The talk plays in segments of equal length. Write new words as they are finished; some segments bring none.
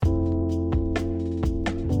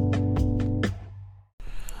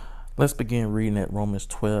Let's begin reading at Romans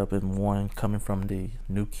 12:1, coming from the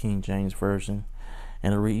New King James Version.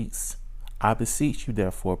 And it reads, I beseech you,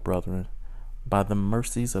 therefore, brethren, by the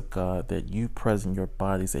mercies of God, that you present your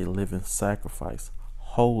bodies a living sacrifice,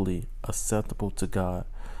 holy, acceptable to God,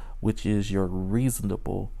 which is your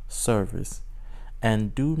reasonable service.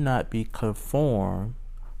 And do not be conformed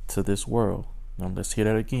to this world. Now let's hear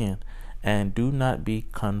that again. And do not be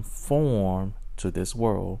conformed to this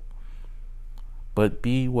world, but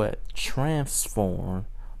be what? Transformed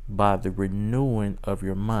by the renewing of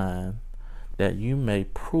your mind, that you may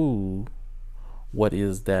prove what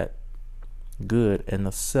is that good and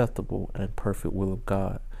acceptable and perfect will of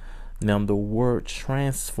God. Now, the word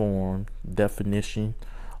transform definition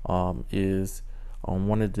is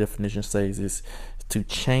one of the definitions says is to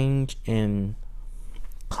change in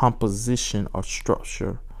composition or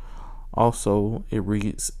structure. Also, it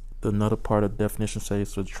reads, another part of the definition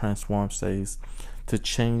says, to transform says to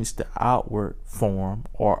change the outward form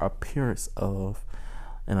or appearance of.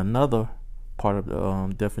 And another part of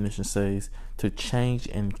the definition says to change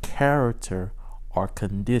in character or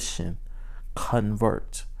condition,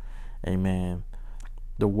 convert. Amen.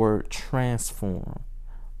 The word transform,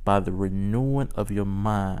 by the renewing of your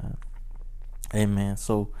mind. Amen.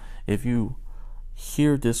 So if you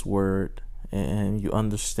hear this word and you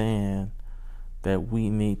understand that we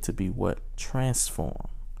need to be what? Transform.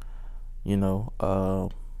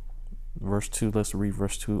 Verse 2, let's read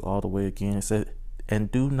verse 2 all the way again. It said,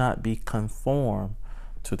 and do not be conformed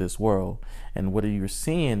to this world. And what you're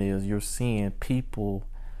seeing is you're seeing people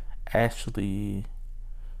actually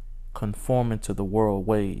conforming to the world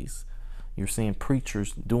ways. You're seeing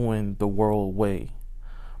preachers doing the world way.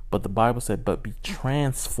 But the Bible said, but be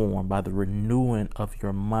transformed by the renewing of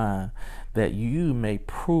your mind, that you may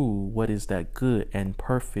prove what is that good and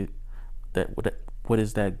perfect, what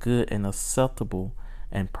is that good and acceptable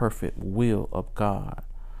and perfect will of God.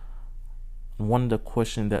 One of the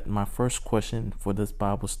questions my first question for this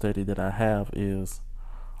Bible study that I have is,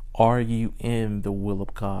 are you in the will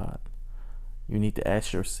of God? You need to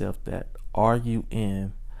ask yourself that. Are you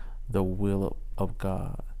in the will of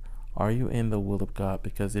God? Are you in the will of God?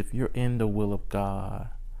 Because if you're in the will of God,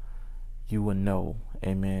 you will know,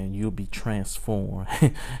 amen, you'll be transformed.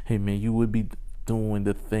 Amen. You will be doing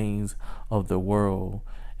the things of the world.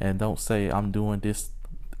 And don't say, I'm doing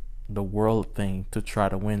the world thing to try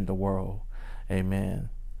to win the world. Amen.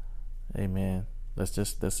 Amen. Let's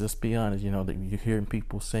just be honest. That you're hearing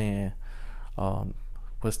people saying,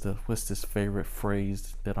 what's this favorite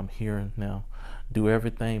phrase that I'm hearing now? Do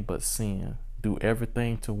everything but sin. Do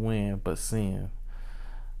everything to win but sin.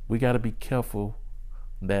 We got to be careful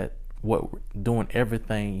that doing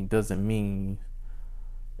everything doesn't mean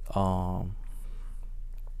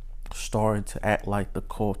starting to act like the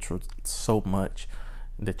culture so much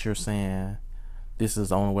that you're saying this is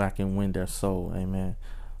the only way I can win their soul. Amen.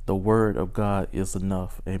 The word of God is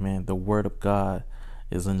enough. Amen. The word of God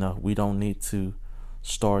is enough. We don't need to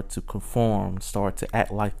start to conform, start to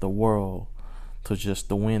act like the world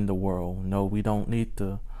to win the world. No, we don't need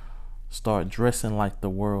to start dressing like the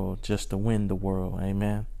world just to win the world.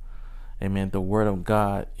 Amen. Amen. The word of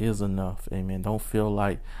God is enough. Amen. Don't feel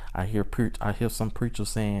like I hear some preachers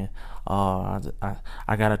saying, I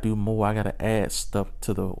gotta do more. I gotta add stuff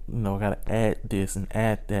to I gotta add this and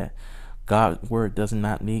add that. God's word does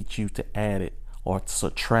not need you to add it or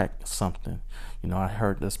subtract something. I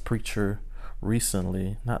heard this preacher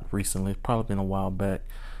not recently, probably been a while back.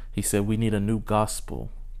 He said we need a new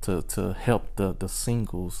gospel to help the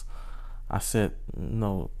singles. I said,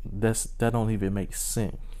 no, that don't even make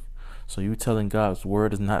sense. So you telling God's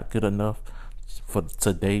word is not good enough for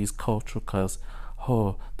today's culture because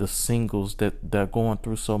the singles that they're going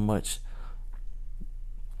through so much.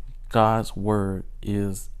 God's word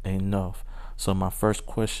is enough. So my first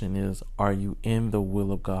question is, are you in the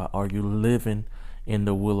will of God? Are you living in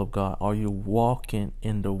the will of God? Are you walking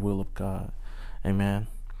in the will of God? Amen.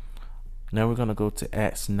 Now we're going to go to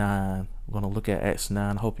Acts 9. We're going to look at Acts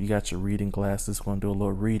 9. I hope you got your reading glasses. We're going to do a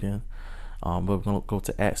little reading. But we're going to go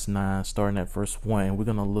to Acts 9, starting at verse 1. We're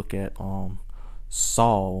going to look at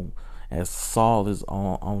Saul, as Saul is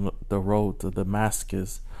on the road to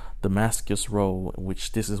Damascus road,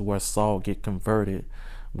 which this is where Saul get converted,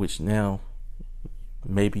 which now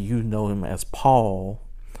maybe you know him as Paul,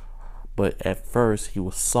 but at first he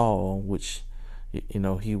was Saul, which he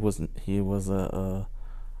would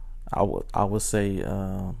say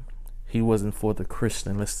he wasn't for the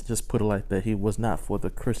Christian. Let's just put it like that. He was not for the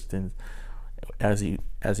Christians as he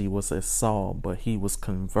was as Saul, but he was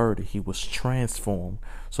converted. He was transformed.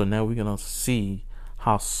 So now we're going to see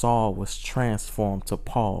how Saul was transformed to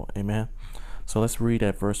Paul. Amen. So let's read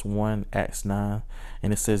at verse 1, Acts 9.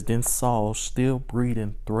 And it says, Then Saul, still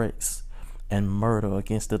breathing threats and murder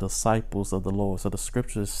against the disciples of the Lord. So the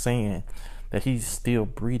scripture is saying that he's still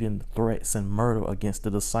breathing threats and murder against the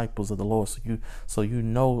disciples of the Lord. So you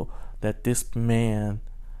know that this man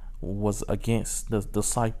was against the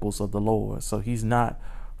disciples of the Lord. So he's not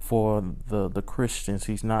for the Christians.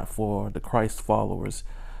 He's not for the Christ followers.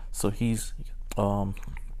 So he's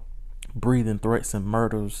breathing threats and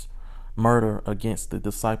murder against the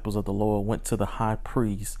disciples of the Lord. Went to the high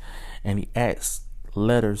priest and he asked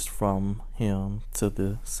letters from him to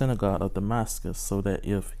the synagogue of Damascus, so that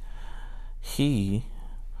if he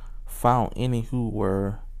found any who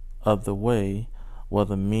were of the way,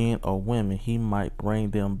 whether men or women, he might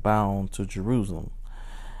bring them bound to Jerusalem.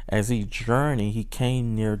 As he journeyed, he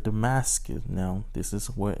came near Damascus. Now, this is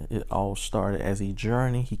where it all started. As he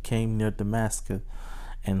journeyed, he came near Damascus,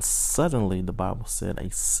 and suddenly, the Bible said,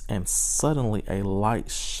 suddenly a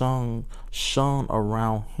light shone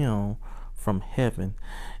around him from heaven.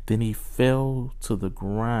 Then he fell to the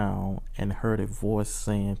ground and heard a voice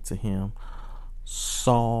saying to him,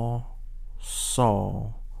 Saul,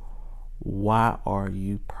 Saul, why are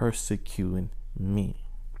you persecuting me?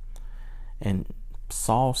 And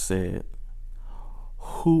Saul said,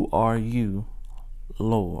 Who are you,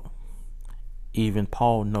 Lord? Even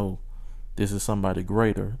Paul knows this is somebody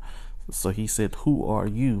greater. So he said, Who are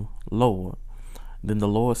you, Lord? Then the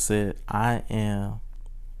Lord said, I am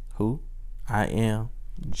who? I am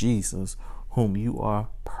Jesus, whom you are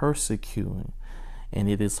persecuting, and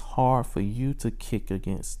it is hard for you to kick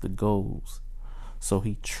against the goads. So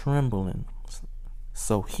he trembling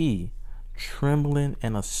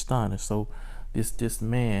and astonished. So this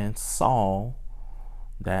man, Saul,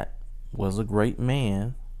 that was a great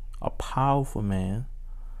man, a powerful man,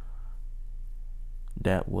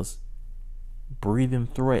 that was breathing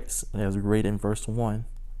threats, as we read in verse 1,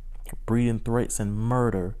 breathing threats and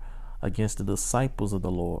murder against the disciples of the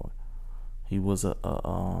Lord. He was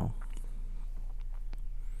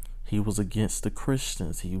against the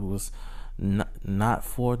Christians. He was not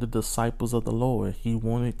for the disciples of the Lord. He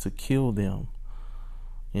wanted to kill them,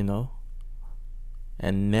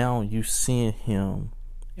 And now you see him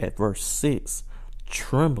at verse 6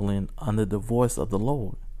 trembling under the voice of the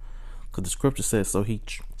Lord. Because the scripture says,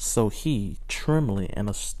 so he trembling and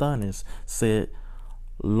astonished said,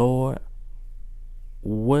 Lord,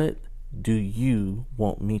 what do you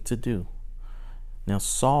want me to do? Now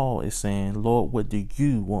Saul is saying, Lord, what do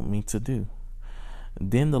you want me to do?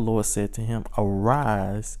 Then the Lord said to him,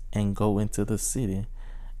 Arise and go into the city,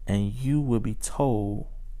 and you will be told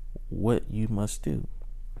what you must do.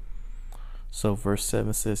 So verse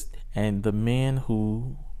 7 says, And the men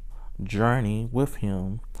who journeyed with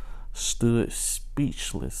him stood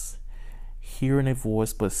speechless, hearing a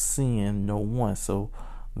voice but seeing no one. So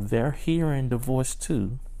they're hearing the voice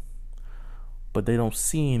too, but they don't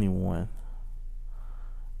see anyone.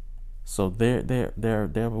 So they're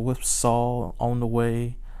with Saul on the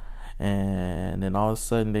way, and then all of a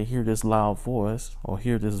sudden they hear this loud voice, or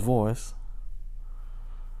hear this voice,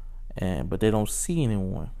 but they don't see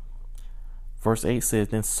anyone. Verse 8 says,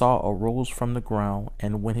 Then Saul arose from the ground,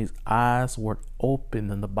 and when his eyes were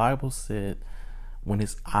opened, and the Bible said, when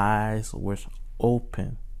his eyes were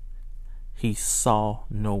open, he saw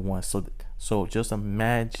no one. So just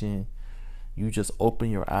imagine you just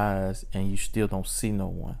open your eyes and you still don't see no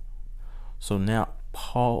one. So now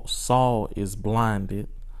Saul is blinded,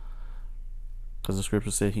 because the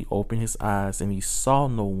scripture said he opened his eyes and he saw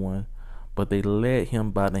no one, but they led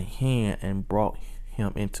him by the hand and brought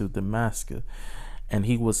him into Damascus, and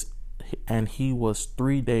he was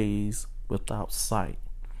 3 days without sight.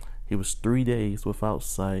 He was 3 days without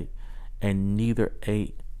sight, and neither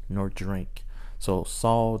ate nor drank. So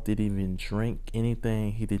Saul didn't even drink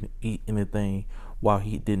anything. He didn't eat anything while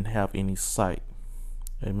he didn't have any sight.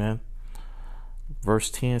 Amen. Verse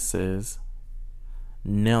 10 says,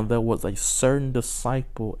 Now there was a certain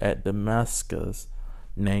disciple at Damascus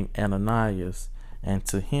named Ananias, and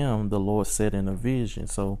to him the Lord said in a vision.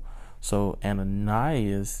 So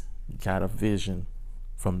Ananias got a vision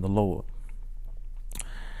from the Lord.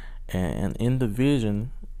 And in the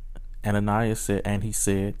vision, Ananias said, and he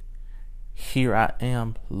said, Here I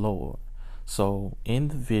am, Lord. So in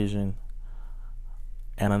the vision,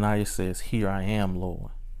 Ananias says, Here I am,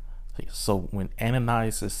 Lord. So when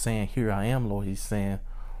Ananias is saying, Here I am, Lord, he's saying,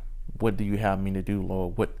 What do you have me to do,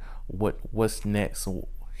 Lord? What's next?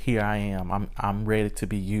 Here I am. I'm ready to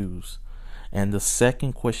be used. And the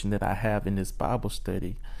second question that I have in this Bible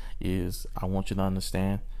study is, I want you to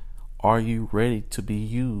understand, are you ready to be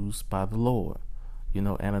used by the Lord?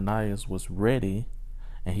 Ananias was ready,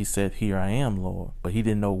 And he said, "Here I am, Lord." But he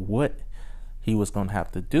didn't know what he was going to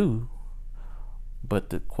have to do.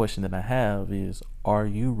 But the question that I have is, are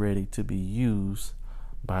you ready to be used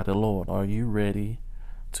by the Lord? Are you ready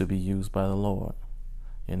to be used by the Lord?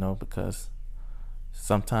 Because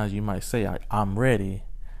sometimes you might say, I'm ready.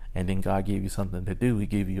 And then God gave you something to do. He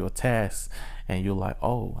gave you a task. And you're like,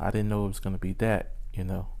 oh, I didn't know it was going to be that,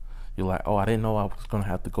 You're like, oh, I didn't know I was going to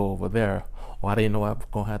have to go over there. Or I didn't know I was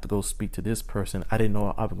going to have to go speak to this person. I didn't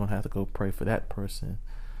know I was going to have to go pray for that person.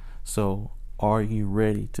 So are you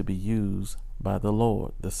ready to be used by the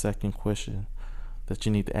Lord? The second question that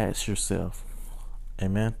you need to ask yourself.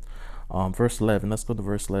 Amen. Verse 11. Let's go to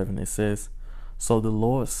verse 11. It says, "So the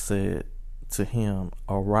Lord said to him,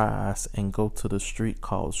 Arise and go to the street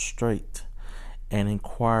called Straight, and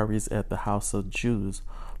inquiries at the house of Judas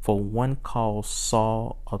for one called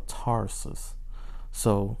Saul of Tarsus."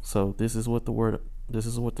 So this is what the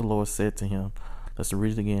Lord said to him. Let's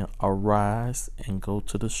read it again. "Arise and go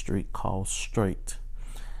to the street called Straight,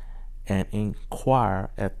 and inquire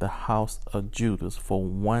at the house of Judas for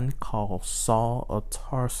one called Saul of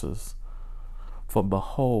Tarsus. For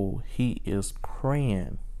behold, he is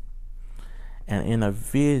praying, and in a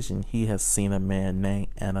vision he has seen a man named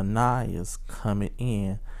Ananias coming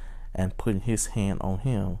in and putting his hand on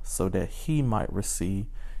him so that he might receive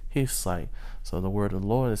his sight." So the word of the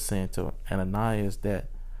Lord is saying to Ananias that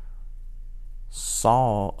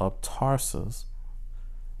Saul of Tarsus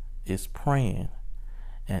is praying,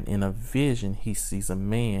 and in a vision he sees a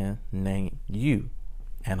man named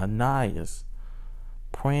Ananias,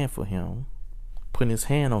 praying for him, putting his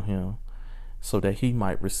hand on him so that he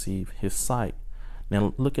might receive his sight.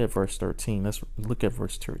 Now look at verse 13. Let's look at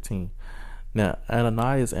verse 13. "Now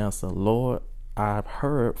Ananias answered, Lord, I've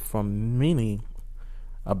heard from many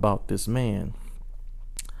about this man,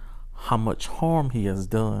 how much harm he has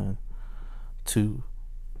done to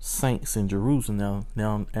saints in Jerusalem."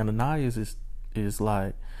 Now Ananias is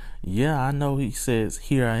like, yeah, I know he says,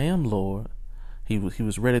 "Here I am, Lord." He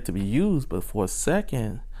was ready to be used, but for a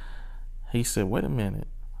second he said, wait a minute,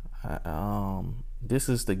 this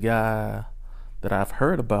is the guy that I've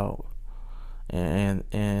heard about,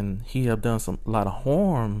 and he have done a lot of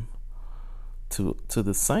harm to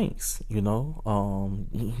the saints. You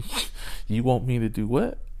want me to do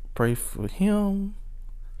what? Pray for him?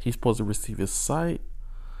 He's supposed to receive his sight.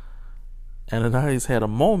 Ananias had a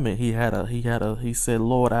moment. He said,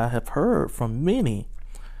 "Lord, I have heard from many."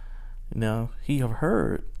 He have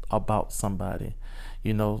heard about somebody.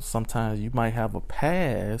 Sometimes you might have a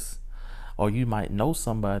past, or you might know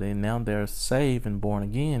somebody and now they're saved and born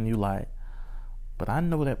again. You like, but I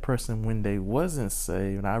know that person when they wasn't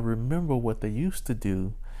saved. I remember what they used to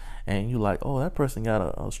do. And you like, oh, that person got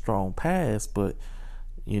a strong past, but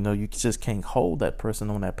you just can't hold that person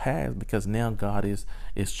on that past, because now God is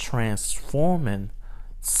transforming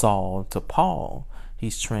Saul to Paul.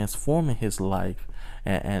 He's transforming his life.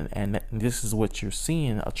 And this is what you're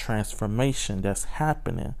seeing, a transformation that's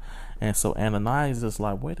happening. And so Ananias is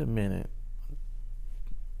like, wait a minute,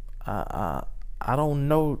 I don't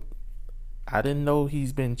know, I didn't know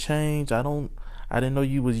he's been changed. I didn't know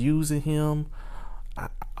you was using him.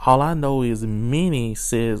 All I know is many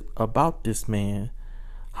says about this man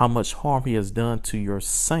how much harm he has done to your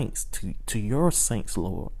saints, to your saints,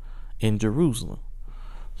 Lord, in Jerusalem.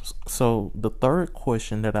 So the third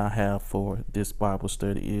question that I have for this Bible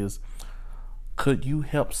study is, could you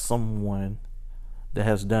help someone that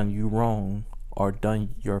has done you wrong or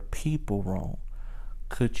done your people wrong?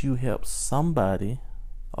 Could you help somebody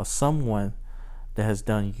or someone that has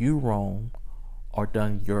done you wrong or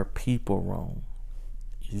done your people wrong?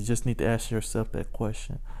 You just need to ask yourself that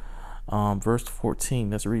question. Verse 14,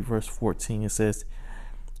 let's read verse 14. It says,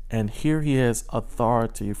 "And here he has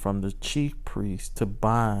authority from the chief priest to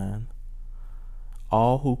bind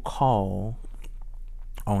all who call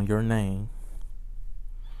on your name."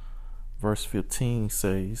 Verse 15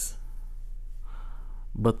 says,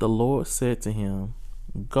 "But the Lord said to him,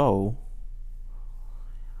 Go,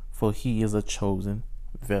 for he is a chosen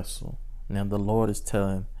vessel." Now the Lord is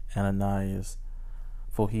telling Ananias,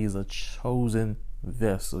 for he is a chosen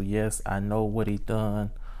vessel. Yes, I know what he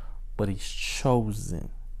done, but he's chosen.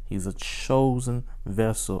 He's a chosen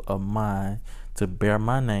vessel of mine to bear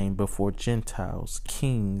my name before Gentiles,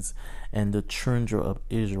 kings, and the children of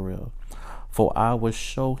Israel. For I will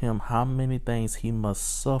show him how many things he must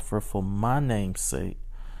suffer for my name's sake.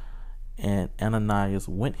 And Ananias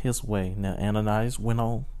went his way. Now Ananias went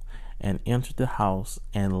on and entered the house,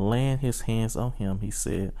 and laying his hands on him, he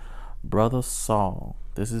said, "Brother Saul."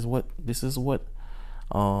 This is what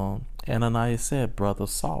Ananias said, "Brother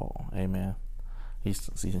Saul." Amen. He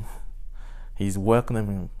He's welcoming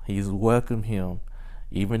him. He's welcomed him,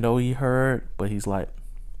 even though he heard. But he's like,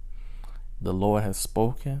 the Lord has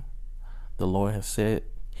spoken. The Lord has said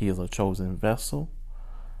he is a chosen vessel,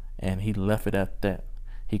 and he left it at that.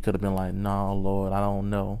 He could have been like, no, Lord, I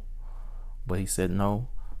don't know. But he said, no.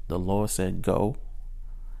 The Lord said, go.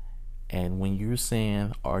 And when you're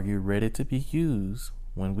saying, are you ready to be used?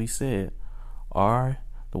 When we said,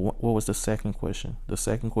 what was the second question? The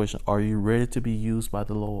second question, are you ready to be used by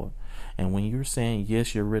the Lord? And when you're saying,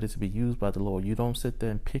 yes, you're ready to be used by the Lord, you don't sit there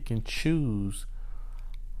and pick and choose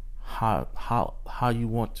how you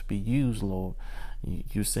want to be used, Lord.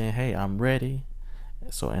 You're saying, hey, I'm ready.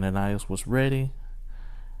 So Ananias was ready.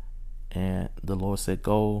 And the Lord said,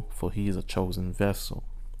 go, for he is a chosen vessel.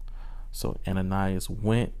 So Ananias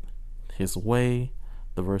went his way.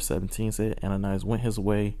 The verse 17 said, Ananias went his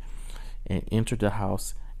way and entered the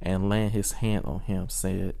house, and laying his hand on him,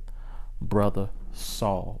 said, brother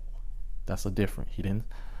Saul. That's a different. He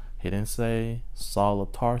didn't say Saul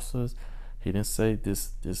of Tarsus. He didn't say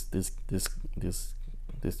this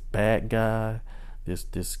bad guy,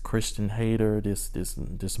 this Christian hater,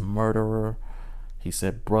 this murderer. He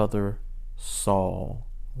said, brother Saul.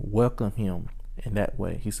 Welcome him in that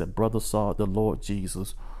way. He said, brother Saul, the Lord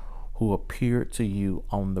Jesus, who appeared to you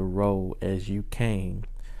on the road as you came,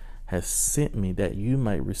 has sent me that you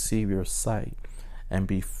might receive your sight and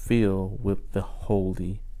be filled with the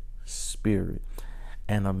Holy Spirit.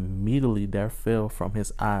 And immediately there fell from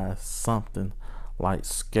his eyes something like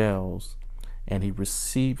scales, and he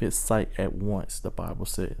received his sight at once. The Bible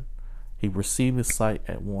said he received his sight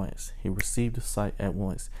at once. He received his sight at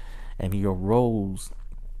once, and he arose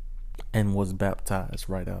and was baptized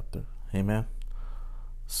right after. Amen.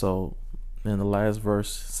 So then the last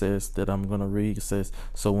verse says that I'm going to read. It says,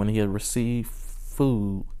 so when he had received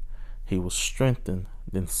food, he was strengthened.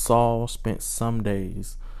 Then Saul spent some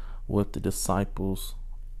days with the disciples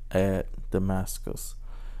at Damascus.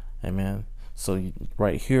 Amen. So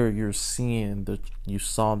right here, you're seeing you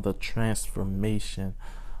saw the transformation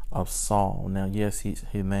of Saul. Now, yes, his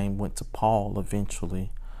name went to Paul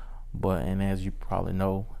eventually, and as you probably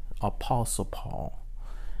know, Apostle Paul.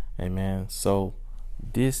 Amen. So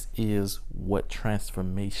this is what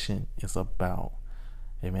transformation is about.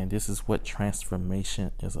 Amen. This is what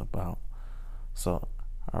transformation is about. So,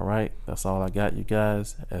 all right, that's all I got, you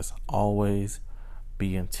guys. As always,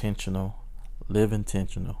 be intentional, live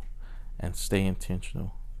intentional, and stay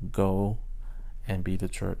intentional. Go and be the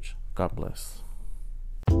church. God bless.